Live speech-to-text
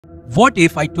What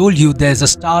if I told you there's a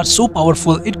star so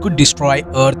powerful it could destroy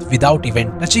Earth without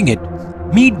even touching it?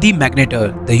 Meet the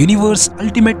Magnetar, the universe's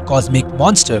ultimate cosmic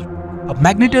monster. A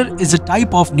Magnetar is a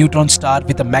type of neutron star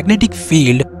with a magnetic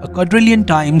field a quadrillion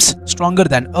times stronger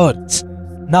than Earth's.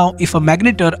 Now, if a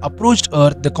Magnetar approached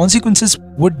Earth, the consequences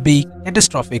would be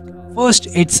catastrophic. First,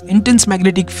 its intense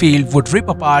magnetic field would rip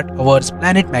apart our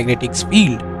planet's magnetic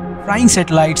field, frying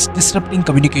satellites, disrupting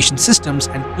communication systems,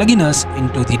 and plugging us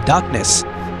into the darkness.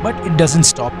 But it doesn't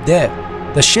stop there.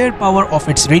 The sheer power of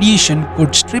its radiation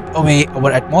could strip away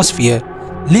our atmosphere,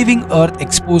 leaving Earth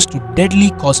exposed to deadly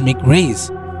cosmic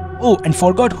rays. Oh, and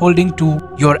forgot holding to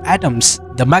your atoms.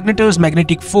 The Magnetar's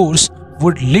magnetic force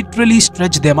would literally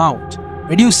stretch them out,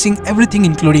 reducing everything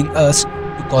including us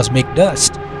to cosmic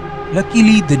dust.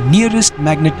 Luckily, the nearest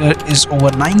Magnetar is over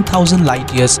 9,000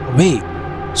 light years away,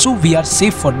 so we are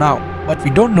safe for now, but we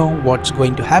don't know what's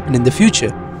going to happen in the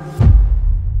future.